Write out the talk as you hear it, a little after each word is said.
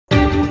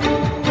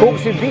Kung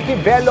si Vicki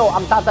Belo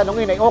ang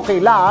tatanungin ay okay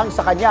lang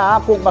sa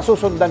kanya kung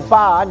masusundan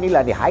pa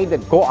nila ni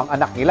Hayden ko ang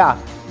anak nila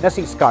na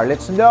si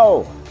Scarlet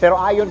Snow. Pero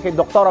ayon kay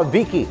Dr.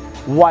 Vicki,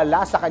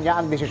 wala sa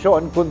kanya ang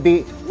desisyon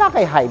kundi na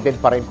kay Hayden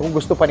pa rin kung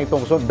gusto pa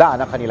nitong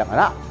sundan ang kanilang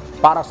anak.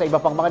 Para sa iba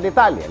pang mga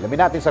detalye,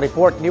 alamin natin sa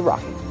report ni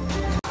Rocky.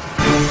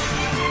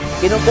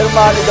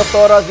 Kinumpirma ni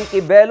Dr.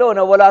 Vicki Belo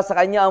na wala sa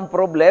kanya ang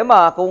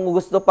problema kung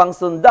gusto pang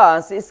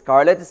sundan si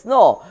Scarlet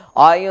Snow.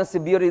 Ayon si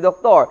beauty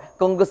doctor,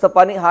 kung gusto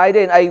pa ni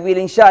Hayden ay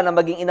willing siya na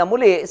maging ina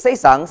muli sa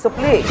isang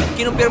supli.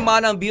 Kinumpirma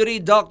ng beauty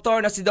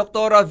doctor na si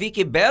Dr.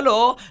 Vicki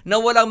Belo na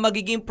walang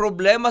magiging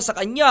problema sa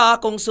kanya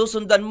kung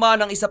susundan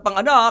man ng isa pang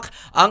anak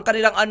ang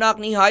kanilang anak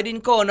ni Hayden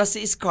ko na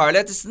si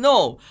Scarlet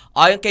Snow.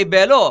 Ayon kay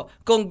Belo,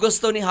 kung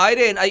gusto ni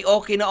Hayden ay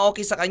okay na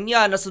okay sa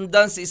kanya na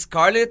sundan si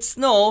Scarlet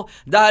Snow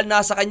dahil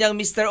nasa kanyang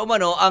Mr.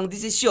 Umano ang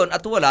desisyon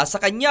at wala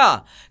sa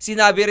kanya.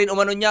 Sinabi rin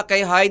umano niya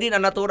kay Hayden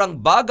ang naturang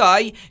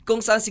bagay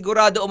kung saan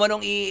sigurado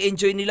umanong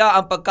i-enjoy nila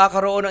ang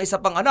pagkakaroon ng isa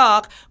pang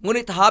anak,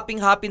 ngunit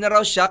happy na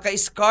raw siya kay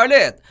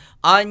Scarlet.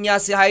 Anya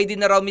si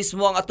Hayden na raw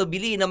mismo ang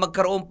atubili na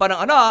magkaroon pa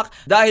ng anak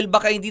dahil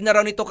baka hindi na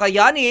raw nito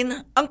kayanin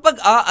ang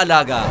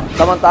pag-aalaga.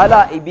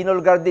 Samantala,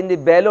 ibinulgar din ni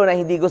Belo na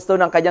hindi gusto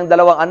ng kanyang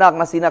dalawang anak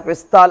na sina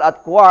Crystal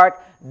at Quark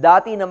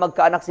dati na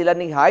magkaanak sila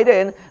ni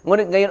Hayden,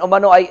 ngunit ngayon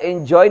umano ay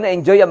enjoy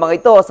ang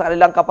mga ito sa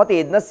kanilang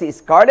kapatid na si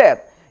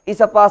Scarlet.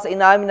 Isa pa sa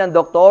inamin ng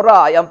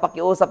doktora ay ang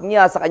pakiusap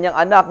niya sa kanyang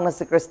anak na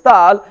si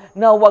Crystal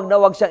na huwag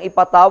siyang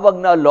ipatawag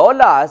na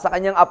lola sa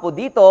kanyang apo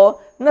dito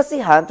na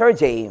si Hunter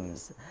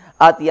James.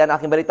 At yan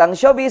aking balitang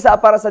showbiz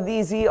para sa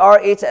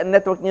DZRH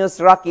Network News.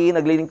 Rocky,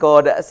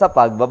 naglilingkod sa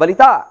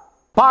pagbabalita.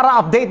 Para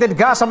updated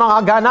ka sa mga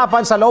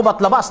ganapan sa loob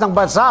at labas ng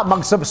bansa,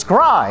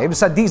 mag-subscribe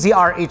sa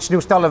DZRH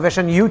News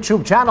Television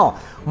YouTube channel.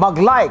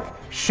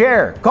 Mag-like,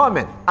 share,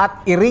 comment at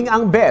i-ring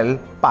ang bell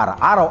para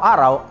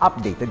araw-araw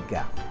updated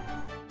ka.